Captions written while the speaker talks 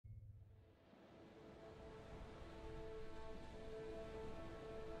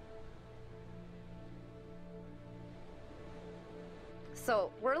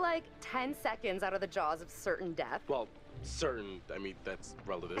So, we're like 10 seconds out of the jaws of certain death. Well, certain, I mean, that's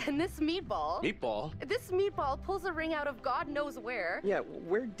relative. And this meatball... Meatball? This meatball pulls a ring out of God knows where. Yeah,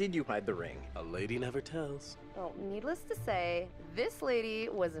 where did you hide the ring? A lady never tells. Well, needless to say, this lady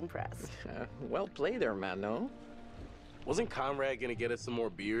was impressed. Well played there, Medan. Wasn't Conrad gonna get us some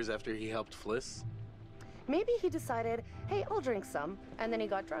more beers after he helped Fliss? Maybe he decided, hey, I'll drink some, and then he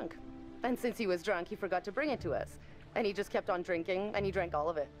got drunk. And since he was drunk, he forgot to bring it to us. And he just kept on drinking, and he drank all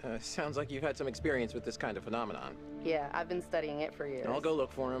of it. Sounds like you've had some experience with this kind of phenomenon. Yeah, I've been studying it for years. I'll go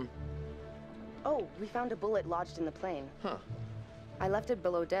look for him. Oh, we found a bullet lodged in the plane. Huh. I left it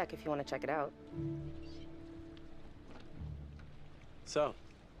below deck if you want to check it out. So,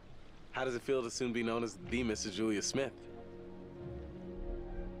 how does it feel to soon be known as the Mrs. Julia Smith?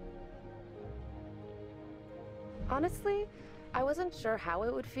 Honestly, I wasn't sure how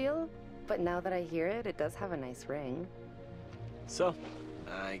it would feel, but now that I hear it, it does have a nice ring. So,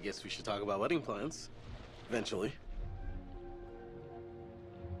 I guess we should talk about wedding plans. Eventually.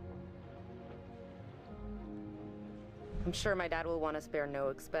 I'm sure my dad will want to spare no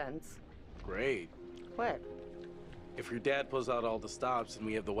expense. Great. What? If your dad pulls out all the stops and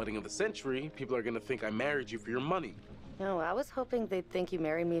we have the wedding of the century, people are gonna think I married you for your money. No, I was hoping they'd think you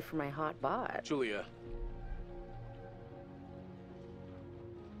married me for my hot bod. Julia.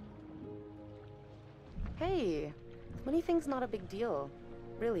 Hey, money thing's not a big deal.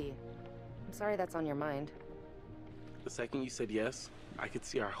 Really. I'm sorry that's on your mind. The second you said yes, I could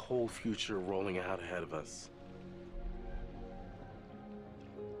see our whole future rolling out ahead of us.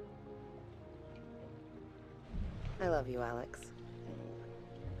 I love you, Alex.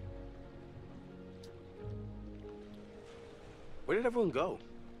 Where did everyone go?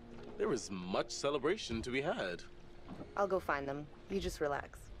 There was much celebration to be had. I'll go find them. You just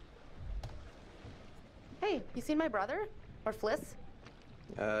relax. Hey, you seen my brother? Or Fliss?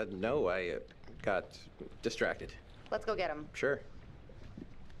 No, I got distracted. Let's go get him. Sure.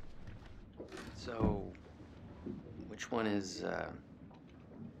 So, which one is,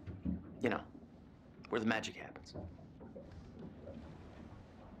 you know, where the magic happens?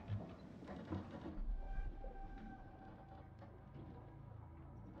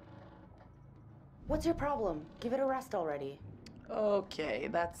 What's your problem? Give it a rest already. Okay,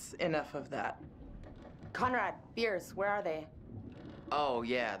 that's enough of that. Conrad, beers, where are they? Oh,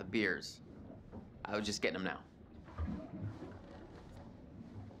 yeah, the beers. I was just getting them now.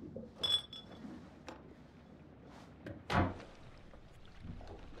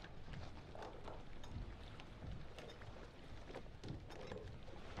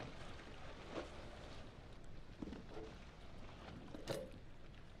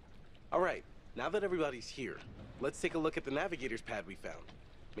 All right, now that everybody's here, let's take a look at the navigator's pad we found.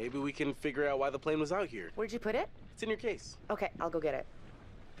 Maybe we can figure out why the plane was out here. Where'd you put it? It's in your case. Okay, I'll go get it.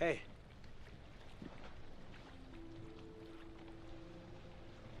 Hey.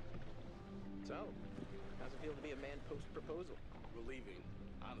 So, how's it feel to be a man post-proposal? Relieving,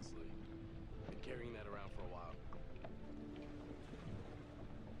 honestly. Been carrying that around for a while.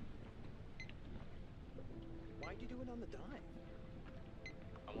 Why'd you do it on the dime?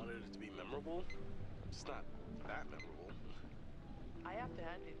 I wanted it to be memorable. Just not that memorable. I have to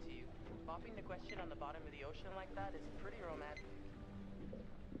hand it to you. Popping the question on the bottom of the ocean like that is pretty romantic.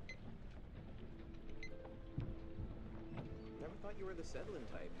 Never thought you were the settling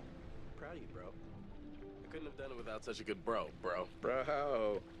type. Proud of you, bro. I couldn't have done it without such a good bro. Bro.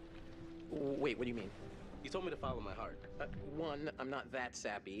 Wait, what do you mean? You told me to follow my heart. One, I'm not that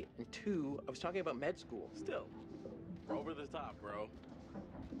sappy, and two, I was talking about med school. Still, we're over the top, bro.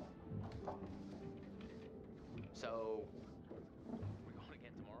 So, we're going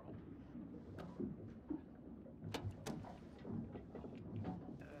again tomorrow?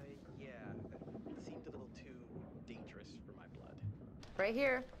 Yeah, it seemed a little too dangerous for my blood. Right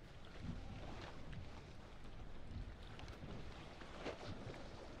here.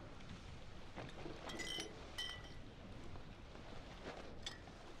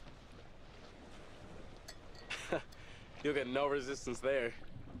 You'll get no resistance there.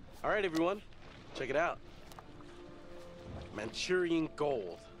 All right, everyone, check it out. Manchurian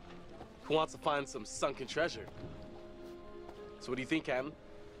gold. Who wants to find some sunken treasure? So what do you think, Captain?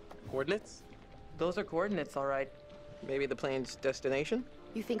 Coordinates? Those are coordinates, all right. Maybe the plane's destination?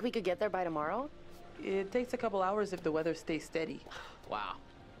 You think we could get there by tomorrow? It takes a couple hours if the weather stays steady. Wow.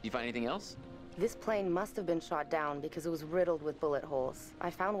 You find anything else? This plane must have been shot down because it was riddled with bullet holes. I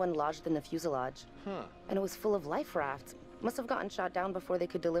found one lodged in the fuselage. Huh. And it was full of life rafts. Must have gotten shot down before they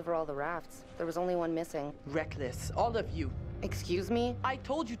could deliver all the rafts. There was only one missing. Reckless, all of you. Excuse me? I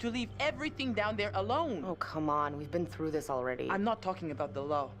told you to leave everything down there alone. Oh, come on. We've been through this already. I'm not talking about the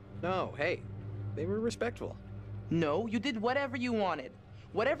law. No, hey, they were respectful. No, you did whatever you wanted.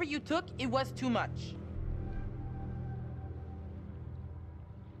 Whatever you took, it was too much.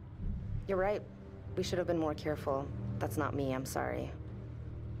 You're right. We should have been more careful. That's not me, I'm sorry.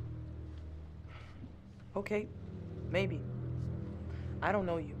 Okay, maybe. I don't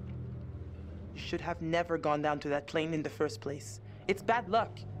know you. You should have never gone down to that plane in the first place. It's bad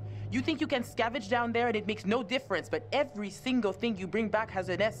luck. You think you can scavenge down there and it makes no difference, but every single thing you bring back has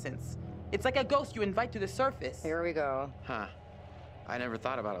an essence. It's like a ghost you invite to the surface. Here we go. Huh. I never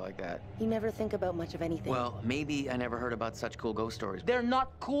thought about it like that. You never think about much of anything. Well, maybe I never heard about such cool ghost stories. They're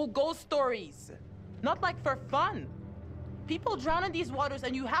not cool ghost stories. Not like for fun. People drown in these waters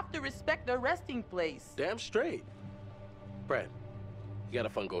and you have to respect their resting place. Damn straight. Brad, you got a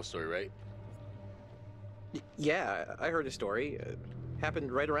fun ghost story, right? Yeah, I heard a story.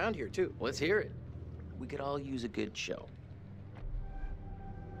 Happened right around here, too. Let's hear it. We could all use a good show.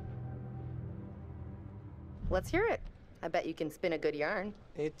 Let's hear it. I bet you can spin a good yarn.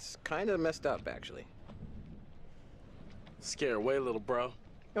 It's kind of messed up, actually. Scare away, little bro.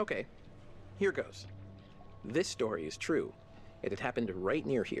 Okay, here goes. This story is true. It had happened right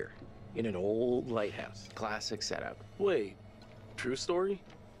near here, in an old lighthouse. Classic setup. Wait, true story?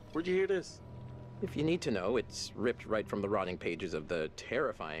 Where'd you hear this? If you need to know, it's ripped right from the rotting pages of the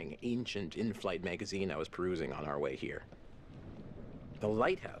terrifying ancient in-flight magazine I was perusing on our way here. The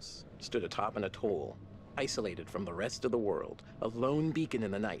lighthouse stood atop an atoll, isolated from the rest of the world, a lone beacon in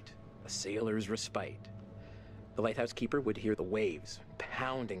the night, a sailor's respite. The lighthouse keeper would hear the waves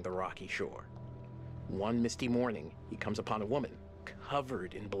pounding the rocky shore. One misty morning, he comes upon a woman,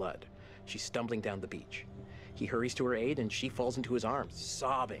 covered in blood. She's stumbling down the beach. He hurries to her aid, and she falls into his arms,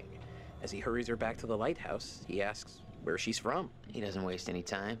 sobbing. As he hurries her back to the lighthouse, he asks where she's from. He doesn't waste any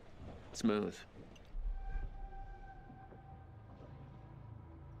time. Smooth.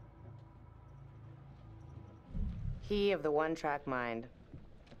 He of the one-track mind.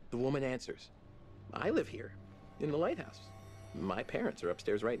 The woman answers, I live here, in the lighthouse. My parents are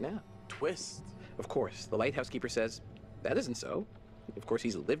upstairs right now. Twist. Of course, the lighthouse keeper says, that isn't so. Of course,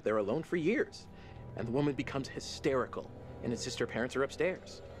 he's lived there alone for years. And the woman becomes hysterical and insists her parents are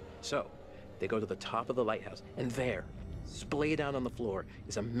upstairs. So, they go to the top of the lighthouse, and there, splayed out on the floor,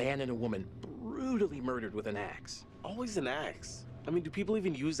 is a man and a woman brutally murdered with an axe. Always an axe. I mean, do people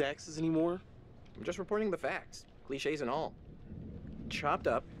even use axes anymore? I'm just reporting the facts, cliches and all. Chopped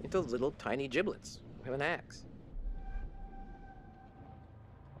up into little tiny giblets with an axe.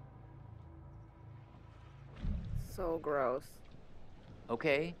 So gross.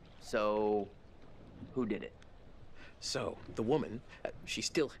 Okay, so who did it? So, the woman, she's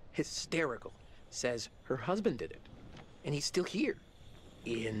still hysterical, says her husband did it. And he's still here,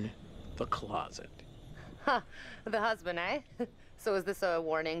 in the closet. Ha! The husband, eh? So is this a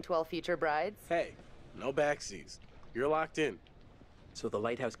warning to all future brides? Hey, no backseas. You're locked in. So the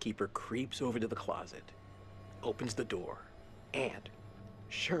lighthouse keeper creeps over to the closet, opens the door, and,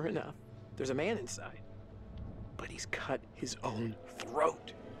 sure enough, there's a man inside. But he's cut his own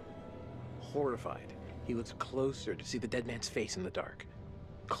throat. Horrified, he looks closer to see the dead man's face in the dark.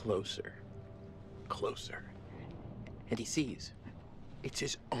 Closer. Closer. And he sees it's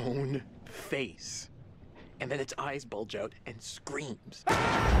his own face. And then its eyes bulge out and screams. So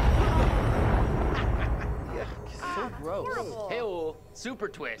gross. Horrible. Hey-oh, super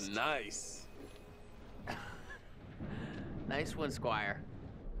twist. Nice. Nice one, Squire.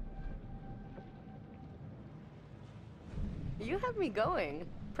 You have me going.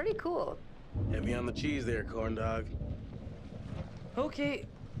 Pretty cool. Heavy on the cheese there, corn dog. Okay,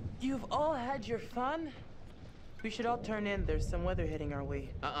 you've all had your fun. We should all turn in. There's some weather hitting our way.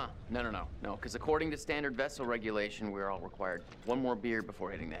 No, because according to standard vessel regulation, we're all required one more beer before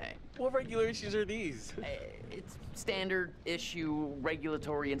hitting the hay. What regulations are these? It's standard issue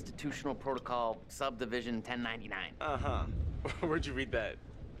regulatory institutional protocol subdivision 1099. Uh-huh. Where'd you read that?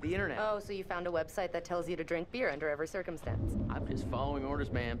 The internet. Oh, so you found a website that tells you to drink beer under every circumstance. I'm just following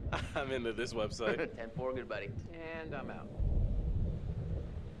orders, ma'am. I'm into this website. 10-4, good buddy. And I'm out.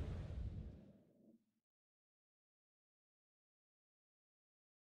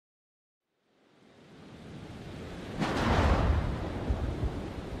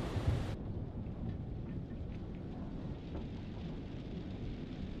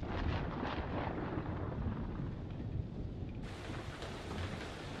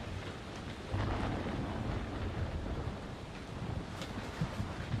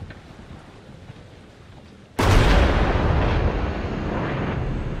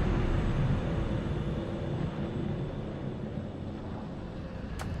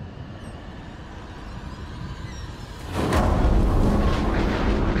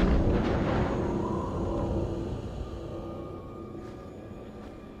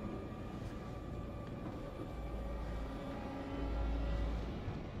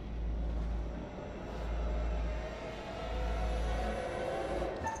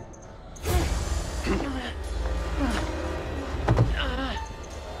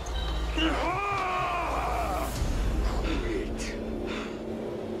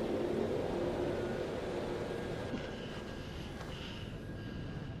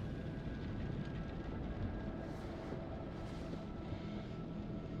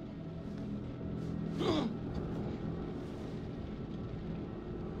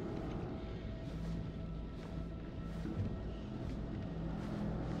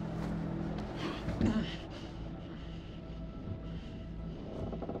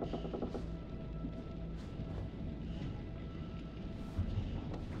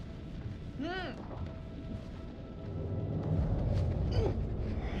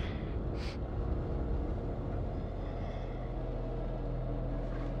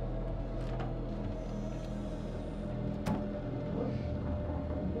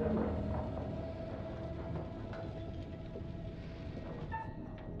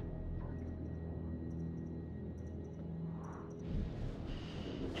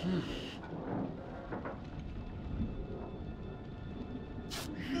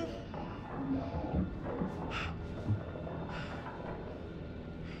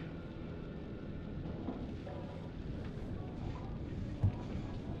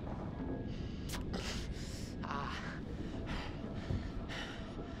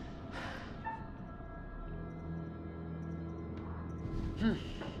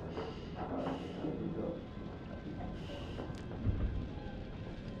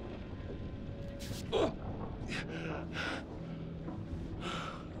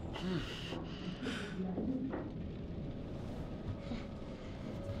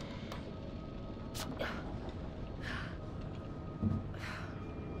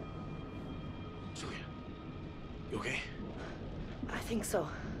 Julia, you okay? I think so.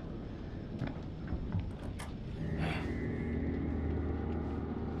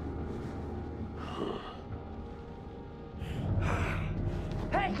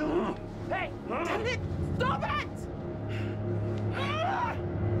 Hey! Hey! Damn it! Stop it!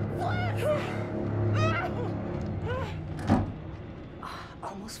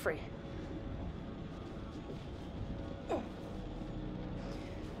 Almost free.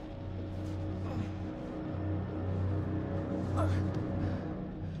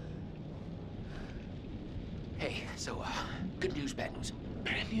 Hey, so, good news, bad news.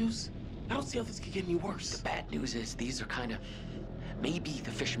 Bad news? I don't see how this could get any worse. The bad news is these are kind of maybe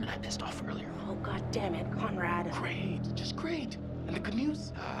the fishermen I pissed off earlier. Oh, God damn it, Conrad. Great, just great. And the good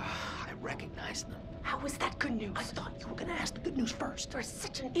news? I recognize them. How is that good news? I thought you were gonna ask the good news first. You're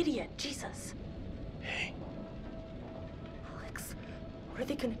such an idiot, Jesus. Hey, Alex, what are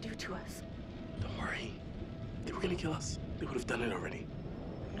they gonna do to us? don't worry. If they were gonna kill us, they would have done it already.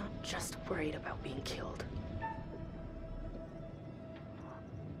 I'm not just worried about being killed.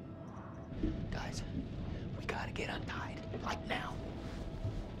 Guys, we gotta get untied. Like now.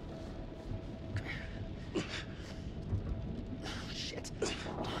 Come here. Shit.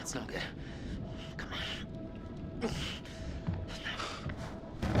 That's not good. Come on.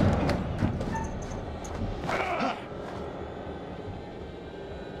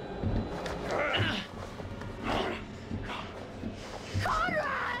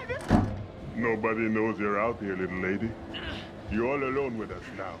 Nobody knows you're out here, little lady. You're all alone with us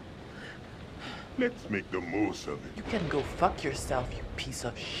now. Let's make the most of it. You can go fuck yourself, you piece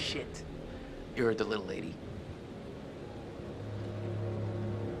of shit. You're the little lady.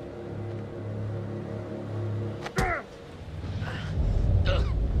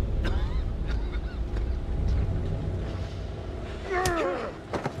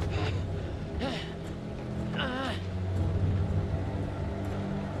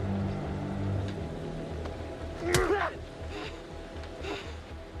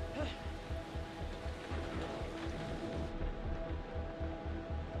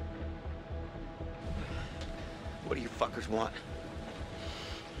 What do you fuckers want?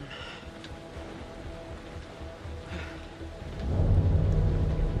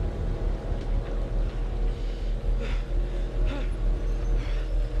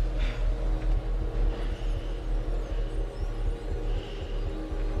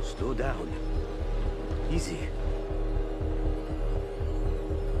 Slow down. Easy.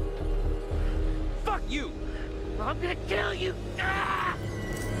 Fuck you! I'm gonna kill you! Ah!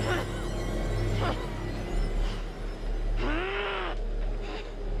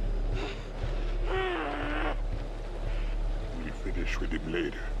 We'll finish with him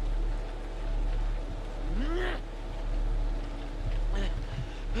later.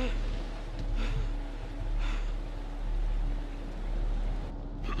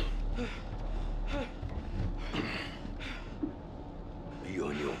 Be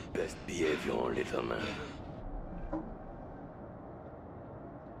on your best behavior, little man.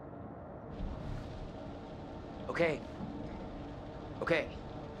 Okay. Okay.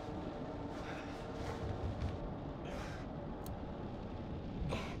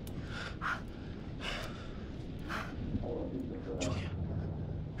 Julia,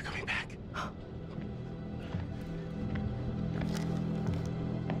 you're coming back.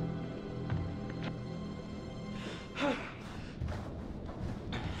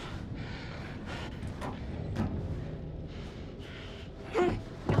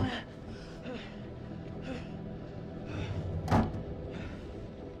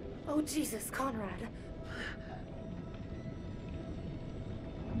 Oh, Jesus, Conrad.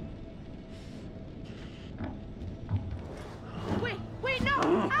 Wait,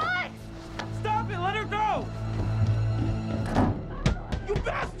 no! Alex! Stop it! Let her go! You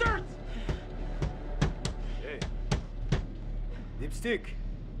bastards! Hey. Dipstick.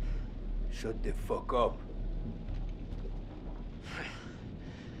 Shut the fuck up.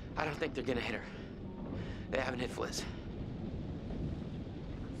 I don't think they're gonna hit her. They haven't hit Fliss.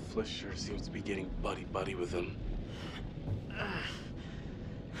 Fliss sure seems to be getting buddy-buddy with him.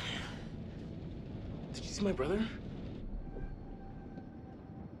 Did you see my brother?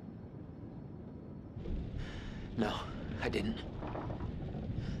 No, I didn't.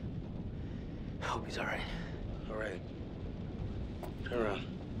 I hope he's all right. All right. Turn around.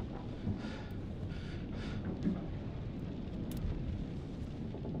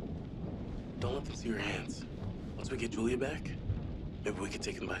 Don't let them see your hands. Once we get Julia back, maybe we can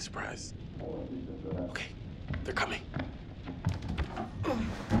take them by surprise. Okay, they're coming.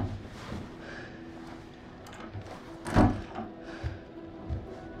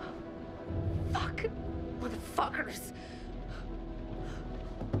 Fuck. Motherfuckers.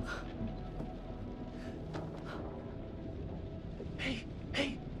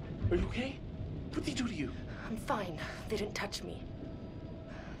 Hey, are you okay? What did they do to you? I'm fine. They didn't touch me.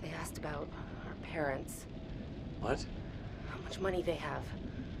 They asked about our parents. What? How much money they have.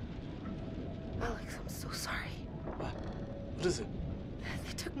 Alex, I'm so sorry. What is it?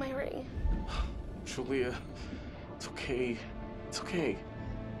 They took my ring. Julia, it's okay. It's okay.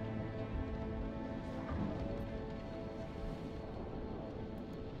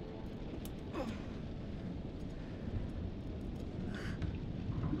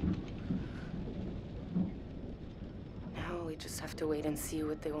 Now we just have to wait and see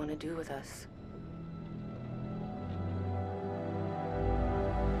what they want to do with us.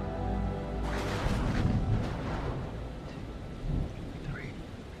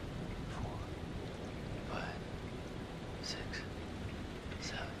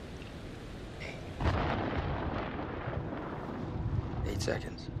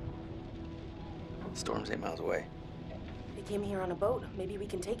 Seconds. Storm's 8 miles away. They came here on a boat. Maybe we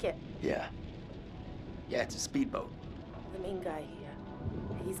can take it. Yeah. Yeah, it's a speedboat. The main guy,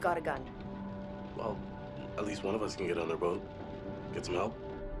 he's got a gun. Well, at least one of us can get on their boat. Get some help.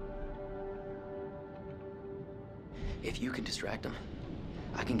 If you can distract them,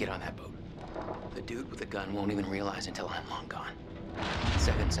 I can get on that boat. The dude with the gun won't even realize until I'm long gone.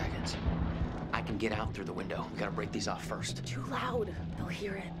 7 seconds. I can get out through the window. We gotta break these off first. Too loud. They'll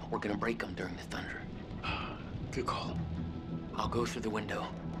hear it. We're gonna break them during the thunder. Good call. I'll go through the window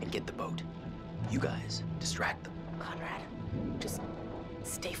and get the boat. You guys distract them. Conrad, just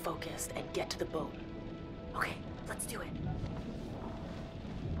stay focused and get to the boat. Okay, let's do it.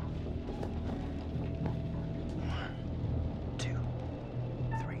 1, 2,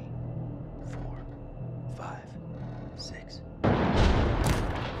 3, 4, 5, 6.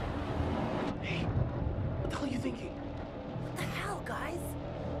 Hey, what the hell are you thinking? What the hell, guys?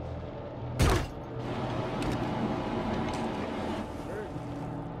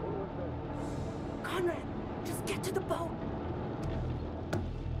 Conrad, just get to the boat.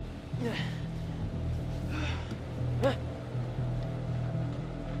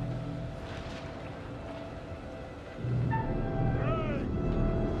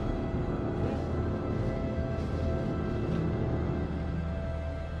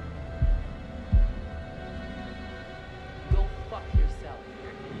 Go fuck yourself.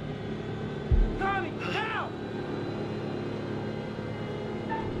 Tommy, now!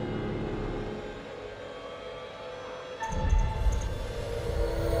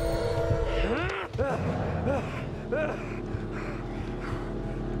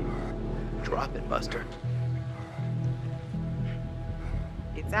 Drop it, Buster.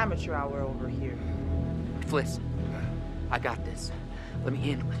 It's amateur hour over here. Fliss, I got this. Let me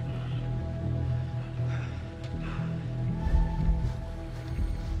handle it.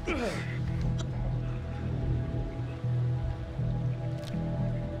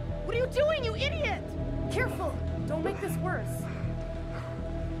 What are you doing, you idiot? Careful, don't make this worse.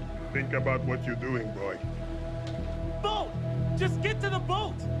 Think about what you're doing, boy. Boat! Just get to the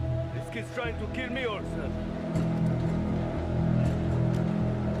boat! This kid's trying to kill me or something.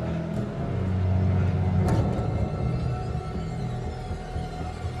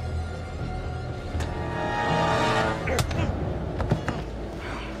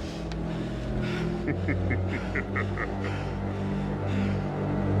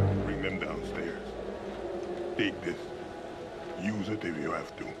 Bring them downstairs. Take this. Use it if you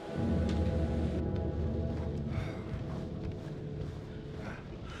have to.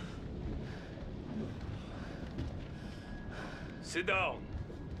 Sit down.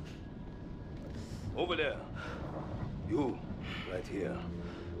 Over there. You, right here.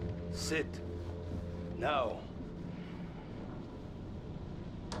 Sit. Now.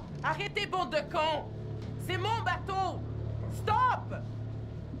 Arrêtez, bande de cons! C'est mon bateau! Stop!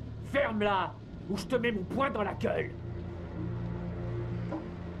 Ferme-la, ou je te mets mon poing dans la gueule.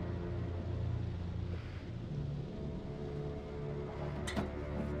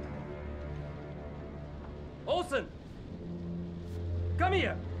 Olsen! Come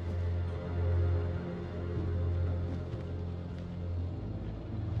here!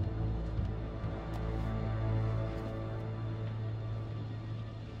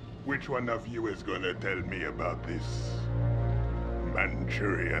 Which one of you is gonna tell me about this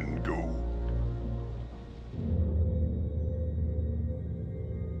Manchurian goo?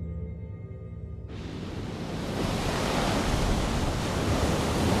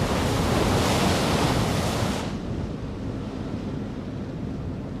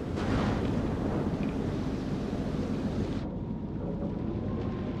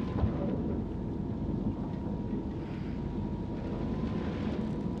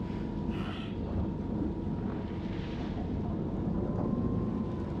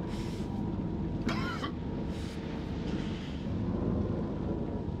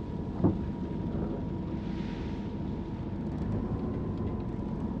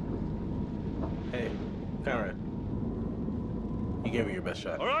 Hey, Conrad. You gave it your best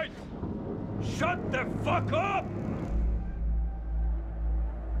shot. All right! Shut the fuck up!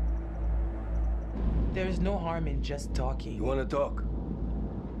 There's no harm in just talking. You wanna talk?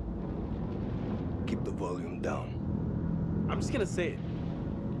 Keep the volume down. I'm just gonna say it.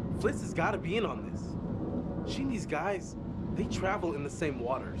 Fliss has gotta be in on this. She and these guys, they travel in the same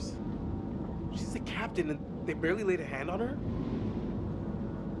waters. She's the captain and they barely laid a hand on her?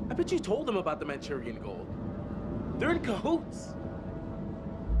 I bet you told them about the Manchurian gold. They're in cahoots.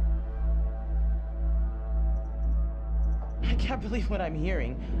 I can't believe what I'm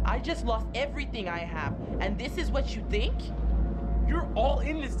hearing. I just lost everything I have, and this is what you think? You're all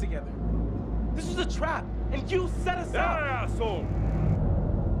in this together. This was a trap, and you set us Yeah, up. asshole!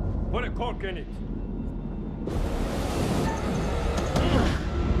 Put a cork in it.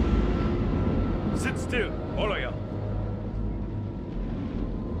 Sit still, all of you.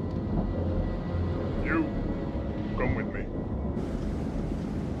 You, come with me.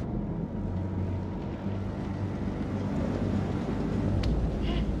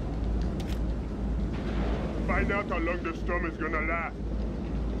 Find out how long the storm is gonna last.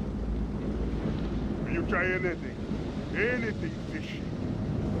 If you try anything fishy,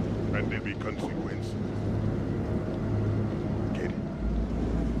 and there'll be consequences. Get it?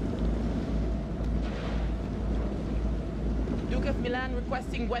 Duke of Milan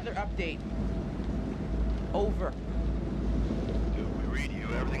requesting weather update. Over. Duke, we read you.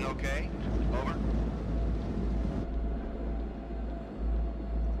 Everything okay? Over.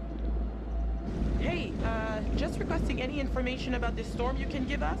 Hey, just requesting any information about this storm you can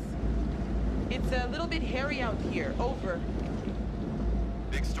give us? It's a little bit hairy out here. Over.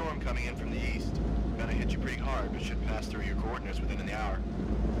 Big storm coming in from the east. Gonna hit you pretty hard, but should pass through your coordinates within an hour.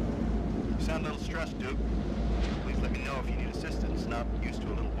 You sound a little stressed, Duke. Please let me know if you need assistance. Not used to a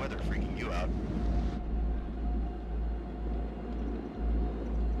little weather freaking you out.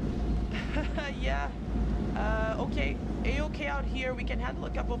 Yeah. Okay. A-okay out here. We can handle a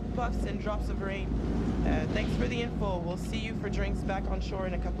couple puffs and drops of rain. Thanks for the info. We'll see you for drinks back on shore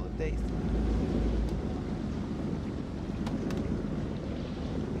in a couple of days.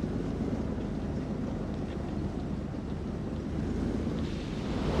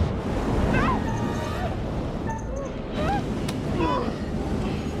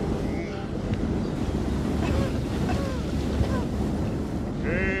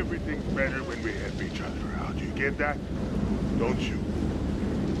 Everything's better when we help each other out. You get that? Don't you?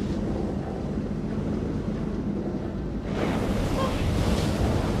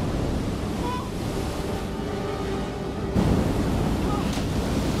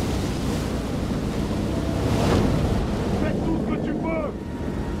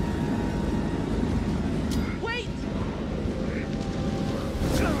 Wait!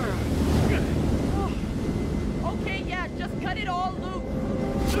 Okay, yeah, just cut it all loose.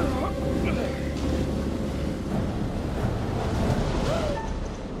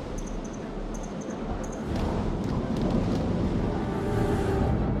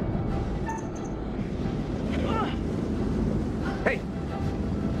 Hey!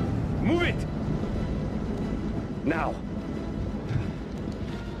 Move it! Now!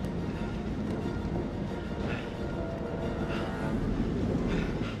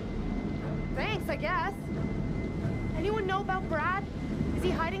 Thanks, I guess. Anyone know about Brad? Is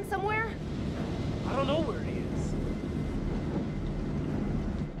he hiding somewhere? I don't know where he is.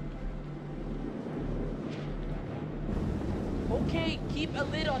 Okay, keep a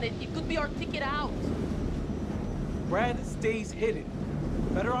lid on it. It could be our ticket out. Brad stays hidden.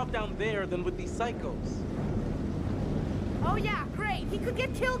 Better off down there than with these psychos. Oh yeah, great. He could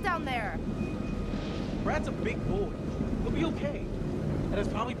get killed down there. Brad's a big boy. He'll be okay. And it's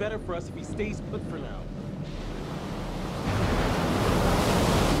probably better for us if he stays put for now.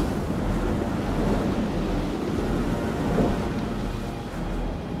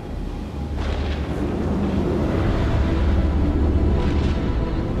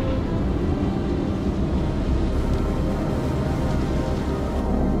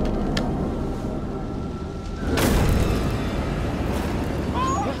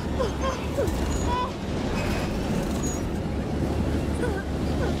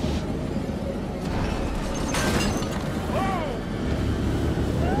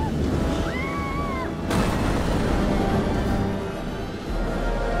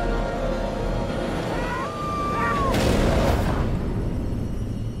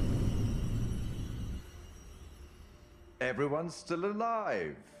 everyone's still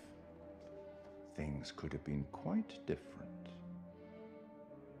alive. Things could have been quite different.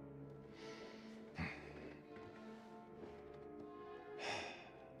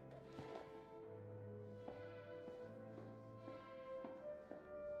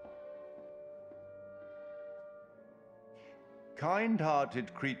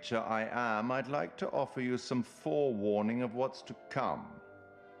 Kind-hearted creature I am, I'd like to offer you some forewarning of what's to come.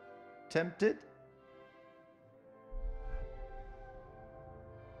 Tempted?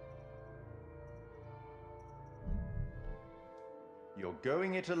 You're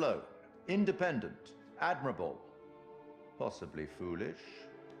going it alone. Independent. Admirable. Possibly foolish.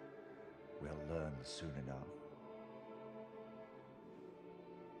 We'll learn soon enough.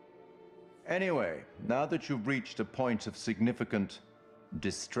 Anyway, now that you've reached a point of significant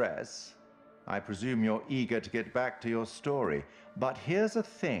distress, I presume you're eager to get back to your story. But here's the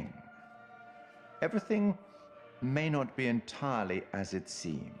thing. Everything may not be entirely as it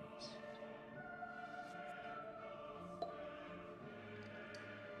seems.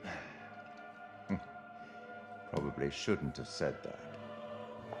 Probably shouldn't have said that.